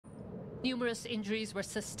Numerous injuries were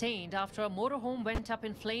sustained after a motorhome went up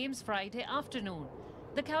in flames Friday afternoon.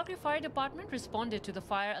 The Calgary Fire Department responded to the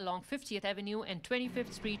fire along 50th Avenue and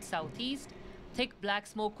 25th Street Southeast. Thick black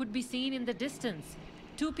smoke could be seen in the distance.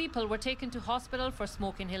 2 people were taken to hospital for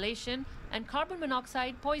smoke inhalation and carbon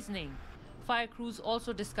monoxide poisoning. Fire crews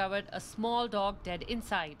also discovered a small dog dead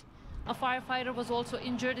inside. A firefighter was also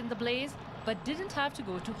injured in the blaze but didn't have to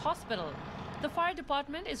go to hospital. The fire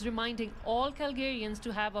department is reminding all Calgarians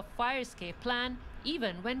to have a fire escape plan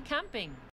even when camping.